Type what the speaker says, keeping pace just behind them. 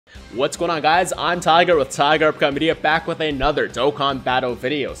What's going on, guys? I'm Tiger with Tiger Uppercut Media, back with another Dokkan battle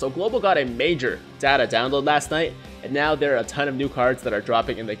video. So Global got a major data download last night, and now there are a ton of new cards that are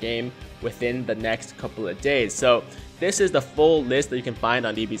dropping in the game within the next couple of days. So this is the full list that you can find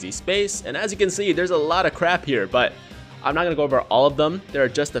on DBZ Space, and as you can see, there's a lot of crap here, but I'm not going to go over all of them. There are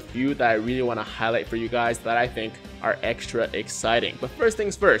just a few that I really want to highlight for you guys that I think are extra exciting. But first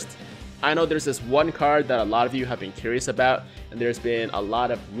things first, I know there's this one card that a lot of you have been curious about, and there's been a lot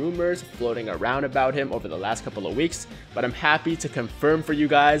of rumors floating around about him over the last couple of weeks, but I'm happy to confirm for you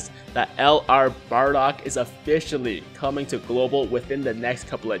guys that LR Bardock is officially coming to Global within the next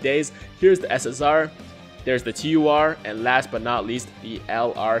couple of days. Here's the SSR, there's the TUR, and last but not least, the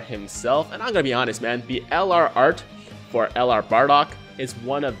LR himself. And I'm gonna be honest, man, the LR art for LR Bardock is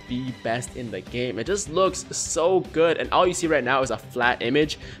one of the best in the game. It just looks so good, and all you see right now is a flat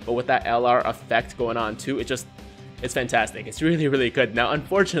image, but with that LR effect going on too, it's fantastic. It's really, really good. Now,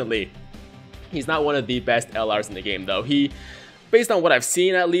 unfortunately, he's not one of the best LRs in the game, though. Based on what I've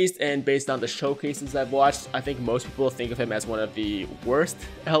seen at least, and based on the showcases I've watched, I think most people think of him as one of the worst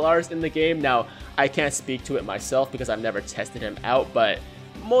LRs in the game. Now, I can't speak to it myself because I've never tested him out, but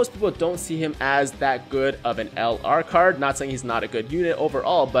most people don't see him as that good of an LR card. Not saying he's not a good unit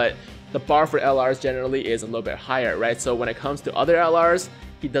overall, but the bar for LRs generally is a little bit higher, right? So when it comes to other LRs,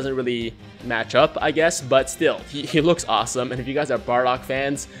 he doesn't really match up, I guess, but still, he looks awesome. And if you guys are Bardock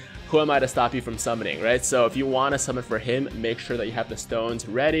fans, who am I to stop you from summoning, right? So if you want to summon for him, make sure that you have the stones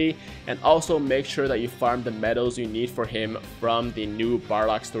ready, and also make sure that you farm the medals you need for him from the new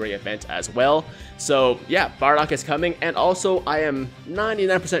Bardock story event as well. So yeah, Bardock is coming, and also I am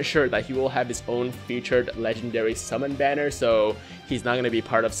 99% sure that he will have his own featured legendary summon banner, so he's not going to be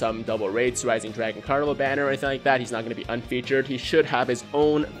part of some double raids Rising Dragon Carnival banner or anything like that. He's not going to be unfeatured. He should have his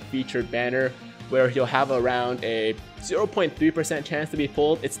own featured banner where he'll have around a 0.3% chance to be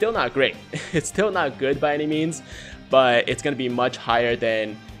pulled. It's still not great. It's still not good by any means, but it's going to be much higher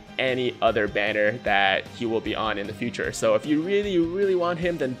than any other banner that he will be on in the future. So if you really, really want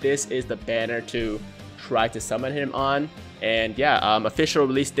him, then this is the banner to try to summon him on. And yeah, official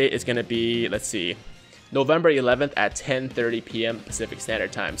release date is going to be, let's see, November 11th at 10:30 p.m. Pacific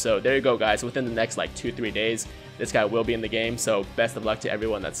Standard Time. So there you go, guys. Within the next like 2-3 days, this guy will be in the game. So best of luck to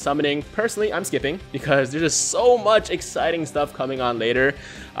everyone that's summoning. Personally, I'm skipping because there's just so much exciting stuff coming on later.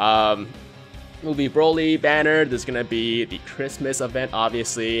 Will be Broly banner. There's gonna be the Christmas event,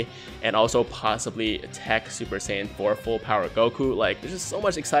 obviously, and also possibly Tech Super Saiyan 4 Full Power Goku. Like, there's just so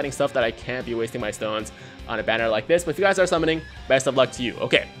much exciting stuff that I can't be wasting my stones on a banner like this. But if you guys are summoning, best of luck to you.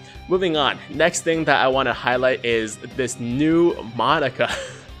 Okay, moving on. Next thing that I want to highlight is this new Monica.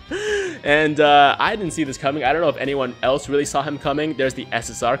 And I didn't see this coming. I don't know if anyone else really saw him coming. There's the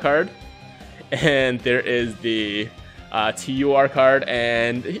SSR card, and there is the TUR card,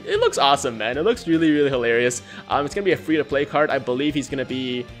 and it looks awesome, man. It looks really, really hilarious. It's gonna be a free-to-play card. I believe he's gonna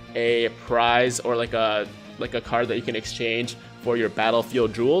be a prize or like a card that you can exchange for your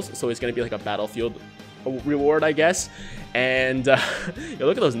battlefield jewels. So it's gonna be like a battlefield reward, I guess. And yo,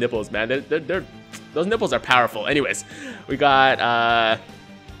 look at those nipples, man. Those nipples are powerful. Anyways, we got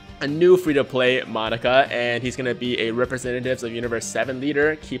a new free-to-play Monica, and he's going to be a Representatives of Universe 7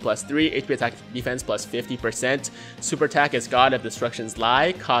 leader, Ki +3, HP attack defense plus 50%, super attack as God of Destruction's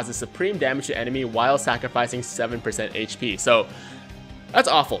Lie, causes supreme damage to enemy while sacrificing 7% HP. So that's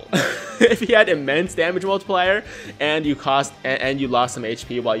awful. If he had immense damage multiplier and you lost some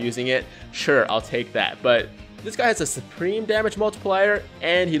HP while using it, sure, I'll take that. But this guy has a supreme damage multiplier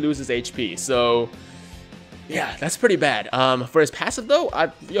and he loses HP, so yeah, that's pretty bad. For his passive though,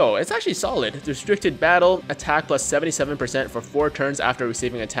 it's actually solid. Restricted battle, attack plus 77% for 4 turns after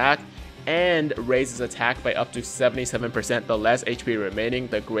receiving attack, and raises attack by up to 77%. The less HP remaining,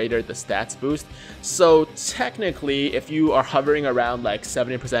 the greater the stats boost. So technically, if you are hovering around like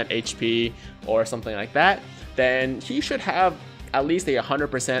 70% HP or something like that, then he should have at least a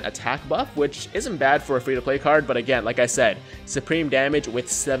 100% attack buff, which isn't bad for a free-to-play card. But again, like I said, supreme damage with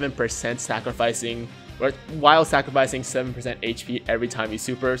 7% sacrificing, while sacrificing 7% HP every time you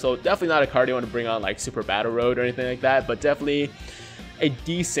super. So definitely not a card you want to bring on like Super Battle Road or anything like that, but definitely a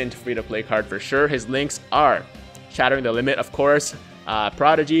decent free-to-play card for sure. His links are Shattering the Limit, of course,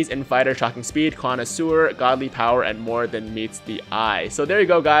 Prodigies, Infighter, Shocking Speed, Connoisseur, Godly Power, and more than meets the eye. So there you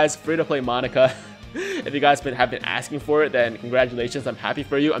go, guys. Free-to-play Monica. If you guys have been asking for it, then congratulations. I'm happy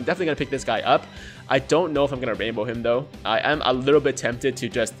for you. I'm definitely going to pick this guy up. I don't know if I'm going to rainbow him, though. I am a little bit tempted to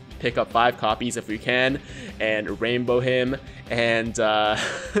just pick up 5 copies if we can and rainbow him and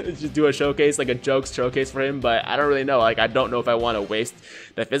just do a showcase, like a jokes showcase for him, but I don't really know. Like, I don't know if I want to waste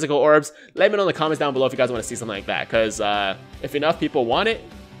the physical orbs. Let me know in the comments down below if you guys want to see something like that, because if enough people want it,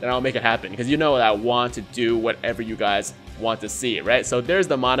 then I'll make it happen, because you know that I want to do whatever you guys want to see, right? So there's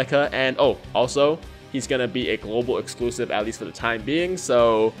the Monica, and oh, also he's gonna be a global exclusive, at least for the time being,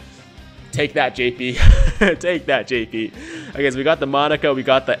 so take that, JP. Take that, JP. Okay, so we got the Monica, we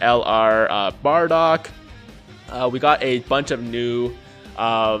got the LR Bardock, we got a bunch of new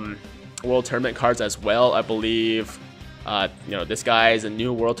World Tournament cards as well. I believe you know, this guy is a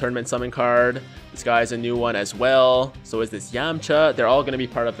new World Tournament summon card. This guy is a new one as well. So is this Yamcha. They're all going to be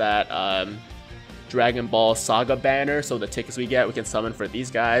part of that Dragon Ball Saga banner. So the tickets we get, we can summon for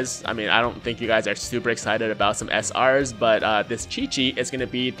these guys. I mean, I don't think you guys are super excited about some SRs, but this Chi-Chi is going to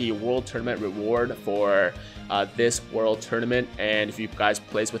be the World Tournament reward for this World Tournament. And if you guys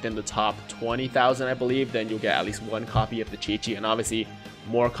place within the top 20,000, I believe, then you'll get at least one copy of the Chi-Chi, and obviously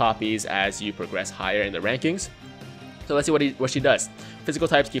more copies as you progress higher in the rankings. So let's see what she does. Physical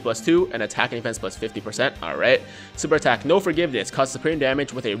types key +2 and attack and defense +50%. Alright. Super attack, no forgiveness, causes supreme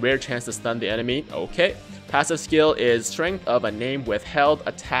damage with a rare chance to stun the enemy. Okay. Passive skill is strength of a name withheld.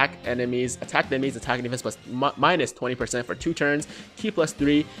 Attack enemies, attack and defense -20% for 2 turns. Key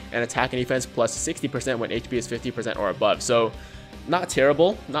 +3 and attack and defense +60% when HP is 50% or above. So not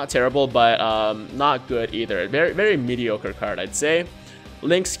terrible, but not good either. Very mediocre card, I'd say.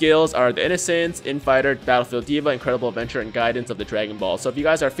 Link's skills are the Innocence, Infighter, Battlefield Diva, Incredible Adventure, and Guidance of the Dragon Ball. So if you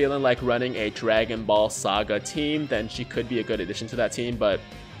guys are feeling like running a Dragon Ball Saga team, then she could be a good addition to that team, but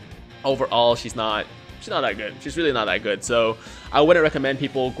overall she's not that good. She's really not that good. So I wouldn't recommend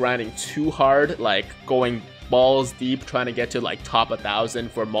people grinding too hard, like going balls deep trying to get to like top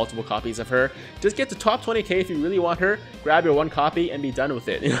 1,000 for multiple copies of her. Just get to top 20k if you really want her, grab your one copy and be done with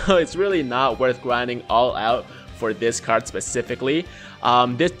it. You know, it's really not worth grinding all out for this card specifically.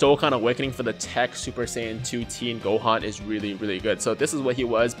 This Dokkan Awakening for the Tech Super Saiyan 2 Teen Gohan is really good. So this is what he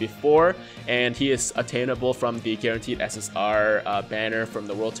was before, and he is attainable from the guaranteed SSR banner from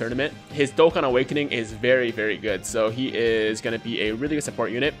the World Tournament. His Dokkan Awakening is very good. So he is going to be a really good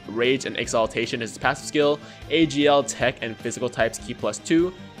support unit. Rage and Exaltation is his passive skill. AGL, Tech, and Physical types key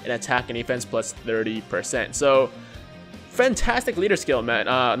 +2, and attack and defense +30%. So fantastic leader skill, man.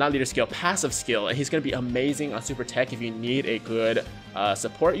 Not leader skill, passive skill. And he's going to be amazing on Super Tech if you need a good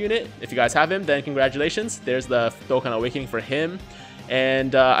support unit. If you guys have him, then congratulations. There's the Dokkan Awakening for him.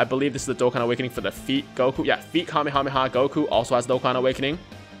 And I believe this is the Dokkan Awakening for the Feet Goku. Yeah, Feet Kamehameha Goku also has Dokkan Awakening.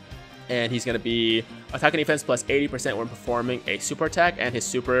 And he's going to be attack and defense +80% when performing a super attack, and his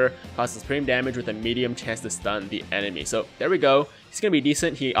super causes supreme damage with a medium chance to stun the enemy. So there we go. He's going to be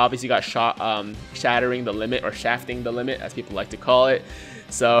decent. He obviously got shot, shattering the limit, or shafting the limit as people like to call it.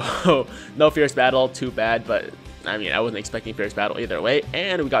 So no Fierce Battle, too bad, but I mean, I wasn't expecting Fierce Battle either way.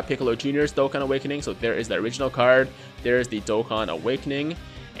 And we got Piccolo Jr.'s Dokkan Awakening. So there is the original card. There's the Dokkan Awakening.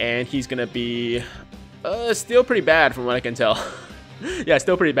 And he's going to be still pretty bad from what I can tell. Yeah,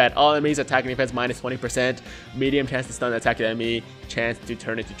 still pretty bad. All enemies attack and defense -20%, medium chance to stun the attack enemy, chance to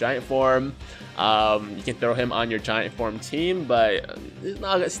turn into giant form. You can throw him on your giant form team, but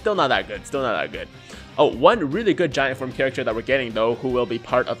it's still not that good. Oh, one really good giant form character that we're getting though, who will be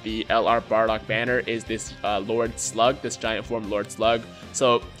part of the LR Bardock banner, is this Lord Slug, this giant form Lord Slug.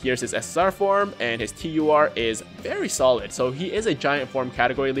 So here's his SSR form, and his TUR is very solid. So he is a giant form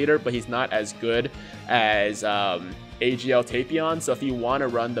category leader, but he's not as good as AGL Tapion. So if you want to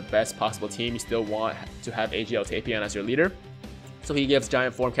run the best possible team, you still want to have AGL Tapion as your leader. So he gives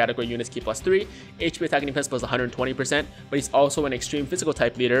giant form category units key +3, HP attack and defense +120%, but he's also an extreme physical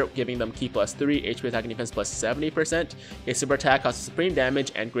type leader, giving them key +3, HP attack and defense +70%. His super attack causes supreme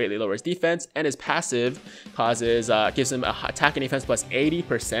damage and greatly lowers defense, and his passive gives him attack and defense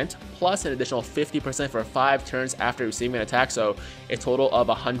 +80%, plus an additional 50% for 5 turns after receiving an attack. So a total of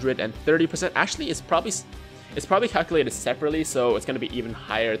 130%. Actually, it's probably calculated separately, so it's going to be even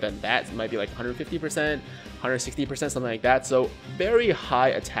higher than that. It might be like 150%, 160%, something like that. So very high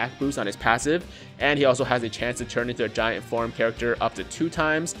attack boost on his passive, and he also has a chance to turn into a giant form character up to 2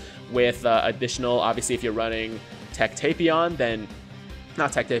 times with additional, obviously if you're running Tech Tapion, then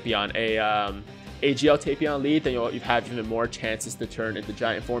not Tech Tapion, AGL Tapion lead, then you have even more chances to turn into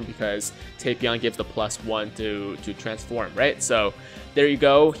giant form, because Tapion gives the +1 to transform, right? So there you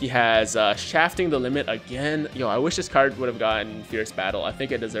go. He has shafting the limit again. Yo, I wish this card would have gotten Fierce Battle. I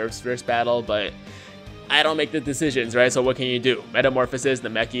think it deserves Fierce Battle, but I don't make the decisions, right? So what can you do? Metamorphosis,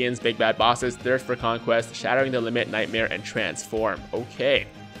 Namekians, Big Bad Bosses, Thirst for Conquest, Shattering the Limit, Nightmare, and Transform. Okay.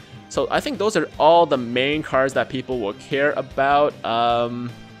 So I think those are all the main cards that people will care about. Are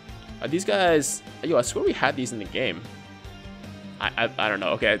these guys... Yo, I swear we had these in the game. I don't know.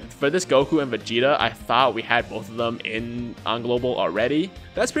 Okay, for this Goku and Vegeta, I thought we had both of them on Global already.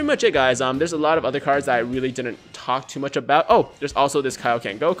 That's pretty much it, guys. There's a lot of other cards that I really didn't talk too much about. Oh, there's also this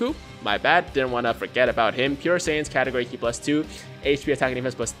Kaioken Goku. My bad, didn't want to forget about him. Pure Saiyan's category key +2, HP attack and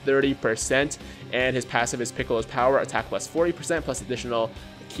defense +30%, and his passive is Piccolo's power, attack +40%, plus additional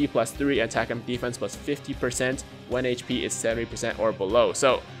key +3, and attack and defense +50% when HP is 70% or below.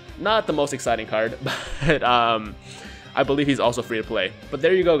 So, not the most exciting card, but I believe he's also free to play. But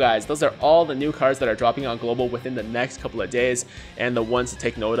there you go, guys. Those are all the new cards that are dropping on Global within the next couple of days. And the ones to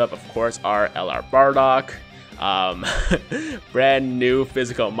take note of course, are LR Bardock, brand new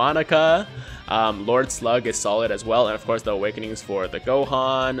physical Monica, Lord Slug is solid as well, and of course the awakenings for the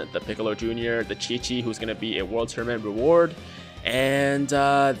Gohan, the Piccolo Jr., the Chi-Chi, who's going to be a World Tournament reward. And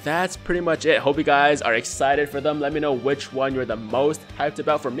that's pretty much it. Hope you guys are excited for them. Let me know which one you're the most hyped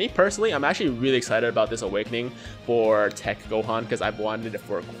about. For me personally, I'm actually really excited about this awakening for Tech Gohan because I've wanted it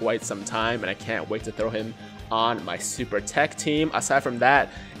for quite some time and I can't wait to throw him on my Super Tech team. Aside from that,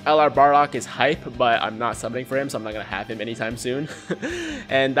 LR Bardock is hype, but I'm not subbing for him, so I'm not going to have him anytime soon.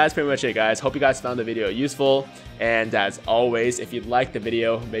 And that's pretty much it, guys. Hope you guys found the video useful. And as always, if you liked the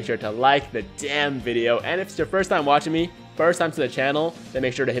video, make sure to like the damn video. And if it's your first time watching me, first time to the channel, then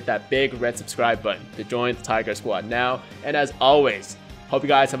make sure to hit that big red subscribe button to join the Tiger Squad now. And as always, hope you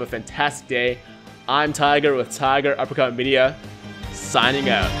guys have a fantastic day. I'm Tiger with Tiger Uppercut Media, signing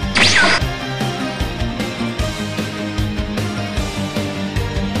out.